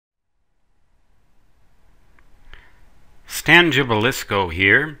Stan Gibilisco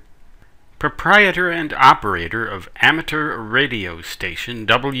here, proprietor and operator of amateur radio station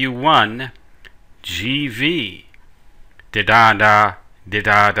W1GV. Da-da-da,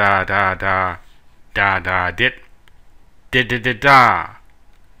 da-da-da-da-da, da-da-dit, da-da-da-da.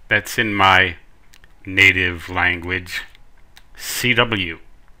 That's in my native language, CW.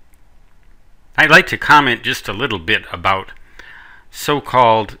 I'd like to comment just a little bit about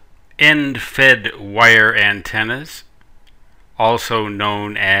so-called end-fed wire antennas, also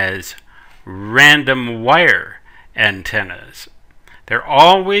known as random wire antennas. They're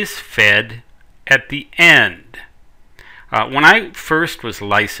always fed at the end. When I first was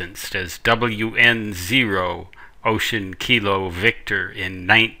licensed as WN0 Ocean Kilo Victor in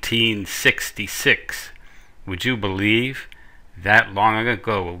 1966, would you believe, that long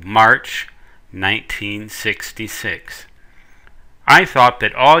ago, March 1966, I thought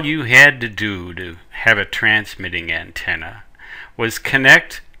that all you had to do to have a transmitting antenna was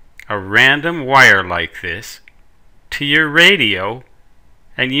connect a random wire like this to your radio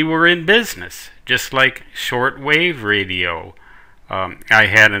and you were in business, just like shortwave radio. I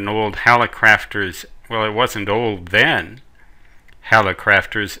had an old Hallicrafters, well, it wasn't old then,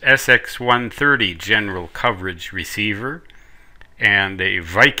 Hallicrafters SX130 general coverage receiver and a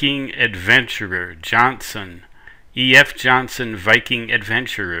Viking Adventurer Johnson, E.F. Johnson Viking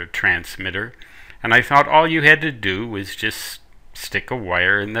Adventurer transmitter, and I thought all you had to do was just stick a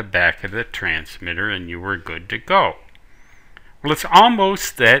wire in the back of the transmitter and you were good to go. Well, it's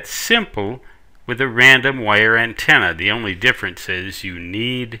almost that simple with a random wire antenna. The only difference is you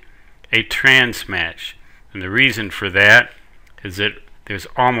need a transmatch, and the reason for that is that there's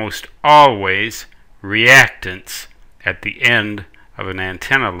almost always reactance at the end of an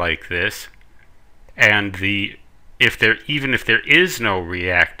antenna like this, and even if there is no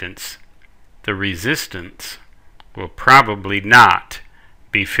reactance, the resistance will probably not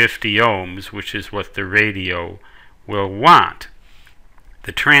be 50 ohms, which is what the radio will want.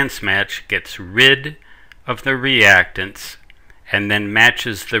 The transmatch gets rid of the reactance and then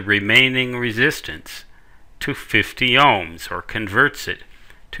matches the remaining resistance to 50 ohms, or converts it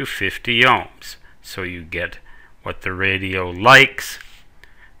to 50 ohms. So you get what the radio likes,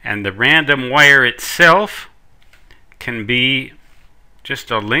 and the random wire itself can be just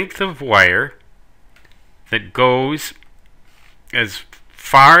a length of wire that goes as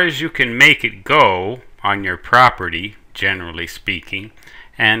far as you can make it go on your property, generally speaking,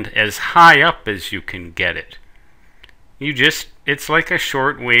 and as high up as you can get it. It's like a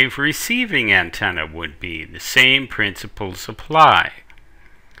shortwave receiving antenna would be. The same principles apply.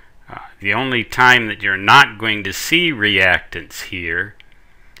 The only time that you're not going to see reactance here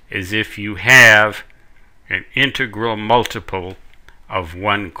is if you have an integral multiple of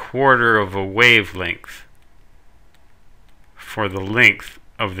 1/4 of a wavelength for the length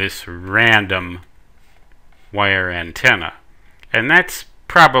of this random wire antenna. And that's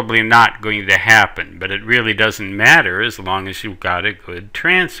probably not going to happen, but it really doesn't matter as long as you've got a good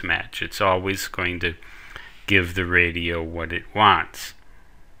transmatch. It's always going to give the radio what it wants.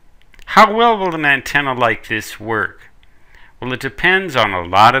 How well will an antenna like this work? Well, it depends on a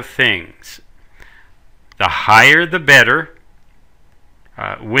lot of things. The higher the better.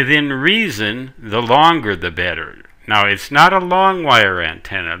 Within reason, the longer the better. Now, it's not a long wire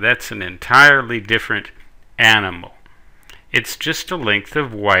antenna. That's an entirely different animal. It's just a length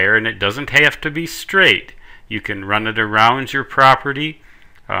of wire, and it doesn't have to be straight. You can run it around your property.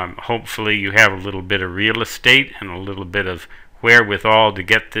 Hopefully you have a little bit of real estate and a little bit of wherewithal to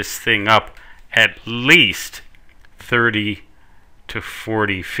get this thing up at least 30 to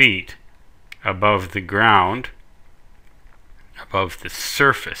 40 feet above the ground, above the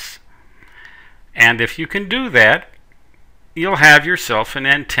surface. And if you can do that, you'll have yourself an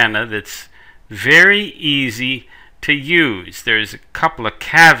antenna that's very easy to use. There's a couple of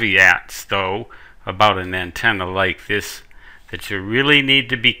caveats, though, about an antenna like this that you really need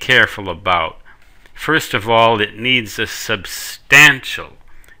to be careful about. First of all, it needs a substantial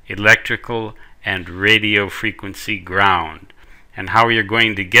electrical and radio frequency ground. And how you're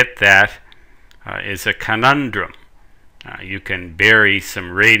going to get that is a conundrum. You can bury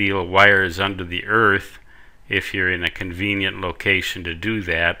some radial wires under the earth if you're in a convenient location to do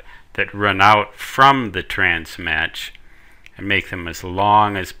that run out from the transmatch, and make them as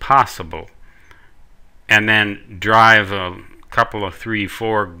long as possible. And then drive a couple of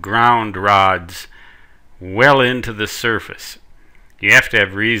 3-4 ground rods well into the surface. You have to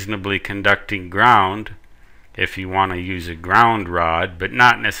have reasonably conducting ground if you want to use a ground rod, but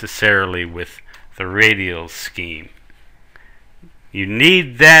not necessarily with the radial scheme. You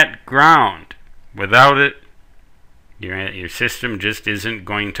need that ground. Without it, Your system just isn't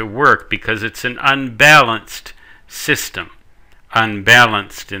going to work because it's an unbalanced system.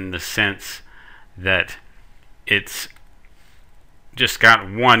 Unbalanced in the sense that it's just got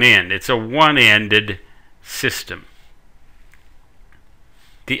one end. It's a one-ended system.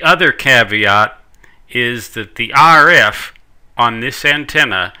 The other caveat is that the RF on this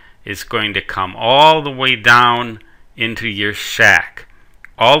antenna is going to come all the way down into your shack,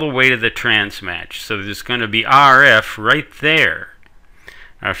 all the way to the transmatch. So there's going to be RF right there.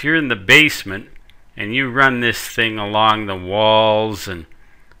 Now if you're in the basement and you run this thing along the walls and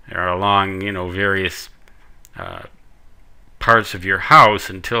or along, various parts of your house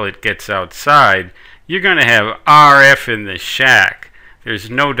until it gets outside, you're going to have RF in the shack. There's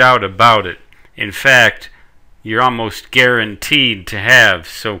no doubt about it. In fact, you're almost guaranteed to have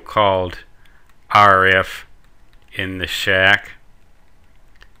so-called RF in the shack,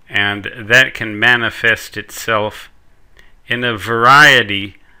 and that can manifest itself in a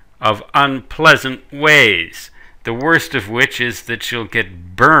variety of unpleasant ways, the worst of which is that you'll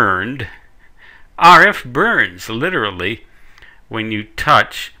get burned. RF burns, literally, when you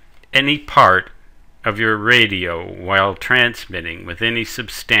touch any part of your radio while transmitting with any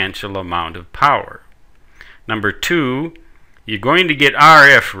substantial amount of power. Number two, you're going to get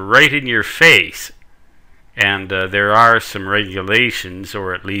RF right in your face, and there are some regulations,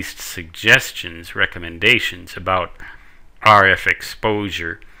 or at least suggestions, recommendations about RF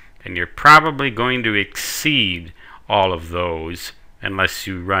exposure, and you're probably going to exceed all of those unless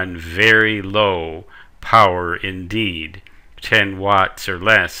you run very low power indeed, 10 watts or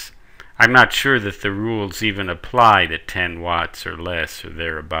less. I'm not sure that the rules even apply to 10 watts or less or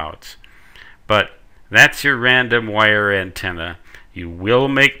thereabouts. But that's your random wire antenna. You will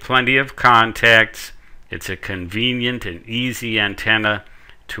make plenty of contacts. It's a convenient and easy antenna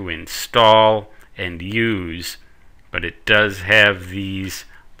to install and use, but it does have these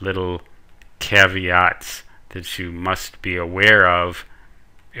little caveats that you must be aware of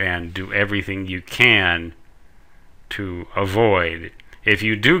and do everything you can to avoid. If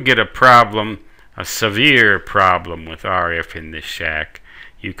you do get a problem, a severe problem with RF in this shack,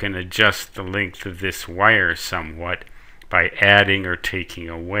 you can adjust the length of this wire somewhat by adding or taking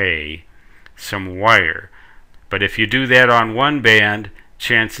away some wire. But if you do that on one band,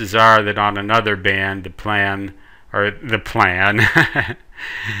 chances are that on another band the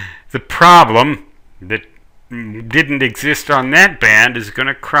problem that didn't exist on that band is going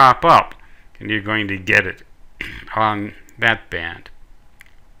to crop up, and you're going to get it on that band.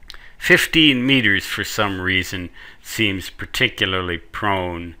 15 meters for some reason seems particularly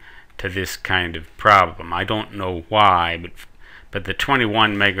prone to this kind of problem. I don't know why, but the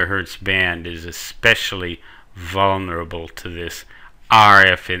 21 megahertz band is especially vulnerable to this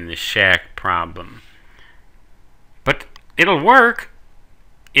RF in the shack problem. But it'll work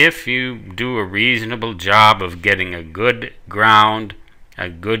if you do a reasonable job of getting a good ground, a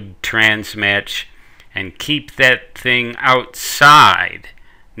good transmatch, and keep that thing outside,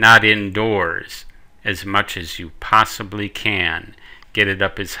 not indoors, as much as you possibly can. Get it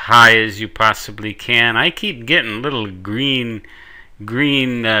up as high as you possibly can. I keep getting little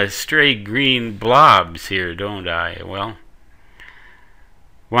stray green blobs here, don't I? Well,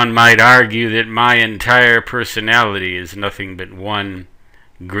 one might argue that my entire personality is nothing but one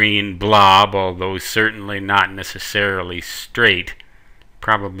green blob, although certainly not necessarily straight,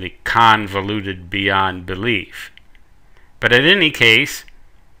 probably convoluted beyond belief. But in any case,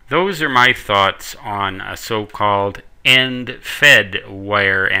 those are my thoughts on a so-called end-fed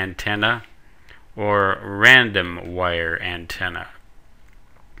wire antenna or random wire antenna.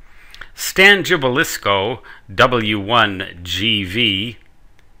 Stan Gibilisco, W1GV,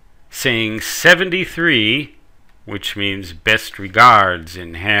 saying 73, which means best regards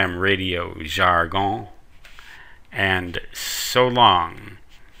in ham radio jargon, and so long,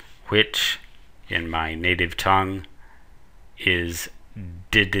 which in my native tongue is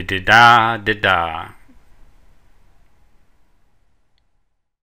da-da-da-da-da-da.